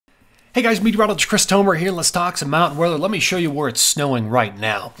Hey guys, Meteorologist Chris Tomer here. Let's talk some mountain weather. Let me show you where it's snowing right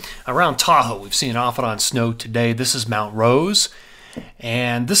now. Around Tahoe, we've seen off and on snow today. This is Mount Rose,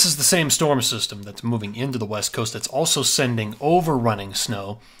 and this is the same storm system that's moving into the west coast that's also sending overrunning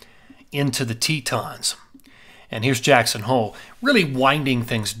snow into the Tetons. And here's Jackson Hole, really winding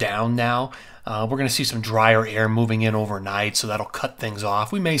things down now. We're going to see some drier air moving in overnight, so that'll cut things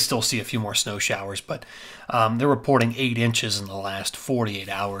off. We may still see a few more snow showers, but they're reporting 8 inches in the last 48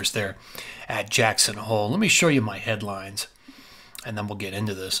 hours there at Jackson Hole. Let me show you my headlines, and then we'll get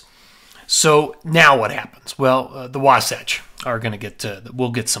into this. So now what happens? Well, the Wasatch are going to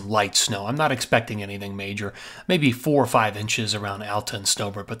we'll get some light snow. I'm not expecting anything major, maybe 4 or 5 inches around Alta and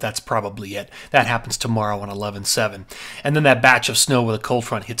Snowbird, but that's probably it. That happens tomorrow on 11/7. And then that batch of snow with a cold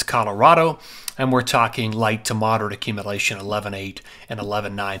front hits Colorado, and we're talking light to moderate accumulation 11/8 and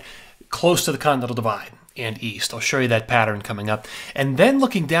 11/9, close to the Continental Divide and east. I'll show you that pattern coming up. And then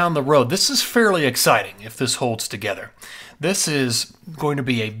looking down the road, this is fairly exciting if this holds together. This is going to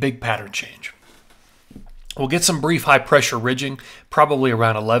be a big pattern change. We'll get some brief high pressure ridging, probably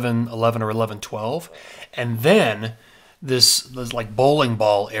around 11 or 11/12. And then this like bowling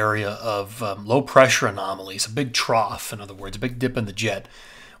ball area of low pressure anomalies, a big trough, in other words, a big dip in the jet,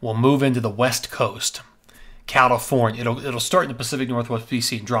 will move into the west coast, California. It'll start in the Pacific Northwest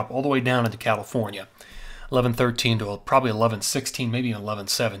BC and drop all the way down into California, 11/13 to probably 11/16, maybe even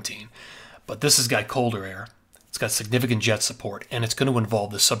 11/17. But this has got colder air. It's got significant jet support, and it's going to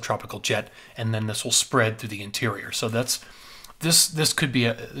involve this subtropical jet, and then this will spread through the interior. So this could be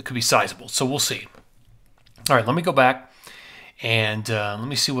it could be sizable. So we'll see. All right, let me go back and let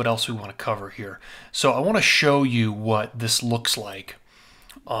me see what else we want to cover here. So I want to show you what this looks like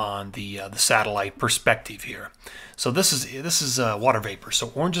on the satellite perspective here. So this is water vapor.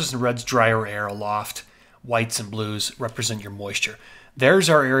 So oranges and reds, drier air aloft. Whites and blues represent your moisture. There's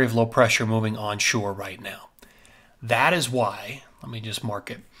our area of low pressure moving onshore right now. That is why, let me just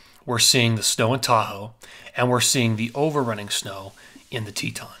mark it, we're seeing the snow in Tahoe, and we're seeing the overrunning snow in the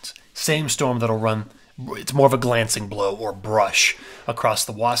Tetons. Same storm that'll run, it's more of a glancing blow or brush across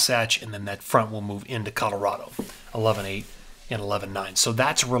the Wasatch, and then that front will move into Colorado, 11/8 and 11/9. So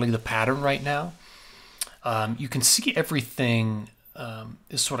that's really the pattern right now. You can see everything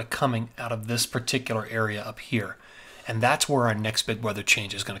is sort of coming out of this particular area up here, and that's where our next big weather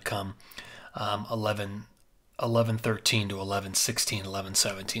change is going to come, 11/13 to 11/16,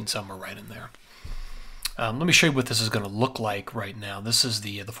 11/17, somewhere right in there. Let me show you what this is going to look like right now. This is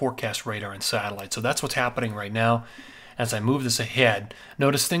the forecast radar and satellite. So that's what's happening right now. As I move this ahead,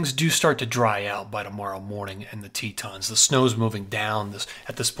 notice things do start to dry out by tomorrow morning in the Tetons. The snow's moving down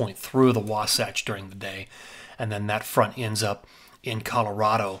at this point through the Wasatch during the day, and then that front ends up in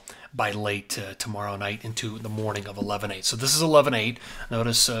Colorado by late tomorrow night into the morning of 11/8. So this is 11/8.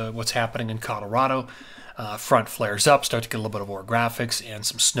 Notice what's happening in Colorado. Front flares up, start to get a little bit of orographics and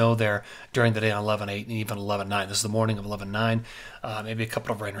some snow there during the day on 11/8 and even 11/9. This is the morning of 11/9. Maybe a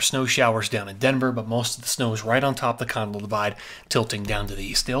couple of rain or snow showers down in Denver, but most of the snow is right on top of the Continental Divide, tilting down to the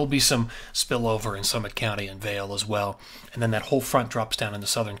east. There'll be some spillover in Summit County and Vail as well. And then that whole front drops down into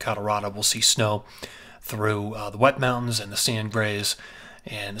southern Colorado. We'll see snow through the wet mountains and the sand grays,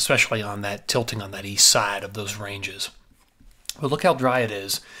 and especially on that tilting on that east side of those ranges. But look how dry it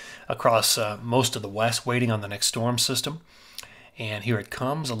is across most of the west, waiting on the next storm system. And here it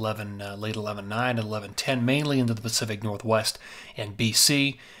comes, late 11/9 and 11/10, mainly into the Pacific Northwest and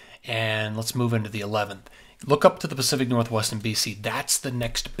BC. And let's move into the 11th. Look up to the Pacific Northwest and BC. That's the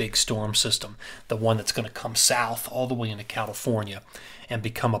next big storm system, the one that's going to come south all the way into California and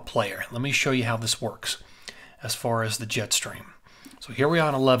become a player. Let me show you how this works as far as the jet stream. So here we are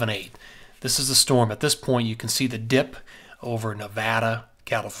on 11/8. This is the storm. At this point, you can see the dip over Nevada,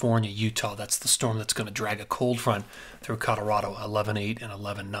 California, Utah. That's the storm that's going to drag a cold front through Colorado, 11/8 and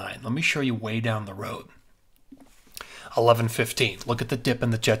 11/9. Let me show you way down the road. 11/15. Look at the dip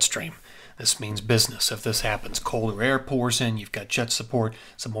in the jet stream. This means business. If this happens, colder air pours in, you've got jet support,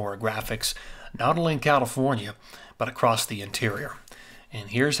 some more graphics, not only in California, but across the interior. And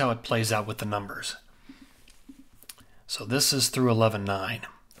here's how it plays out with the numbers. So this is through 11/9.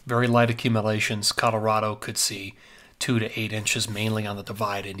 Very light accumulations. Colorado could see 2 to 8 inches, mainly on the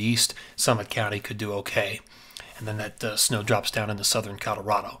Divide and east. Summit County could do okay. And then that snow drops down into southern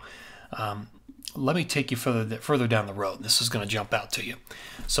Colorado. Let me take you further down the road. This is going to jump out to you.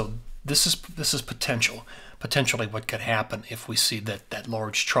 So this is potentially what could happen if we see that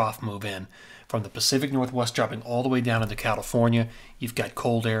large trough move in from the Pacific Northwest, dropping all the way down into California. You've got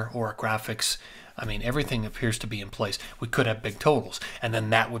cold air, orographics, I mean, everything appears to be in place. We could have big totals, and then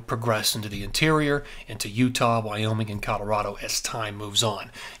that would progress into the interior, into Utah, Wyoming, and Colorado as time moves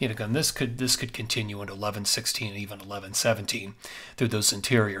on. Again, this could continue into 11/16 and even 11/17 through those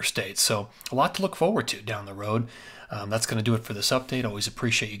interior states. So a lot to look forward to down the road. That's going to do it for this update. Always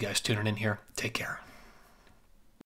appreciate you guys tuning in here. Take care.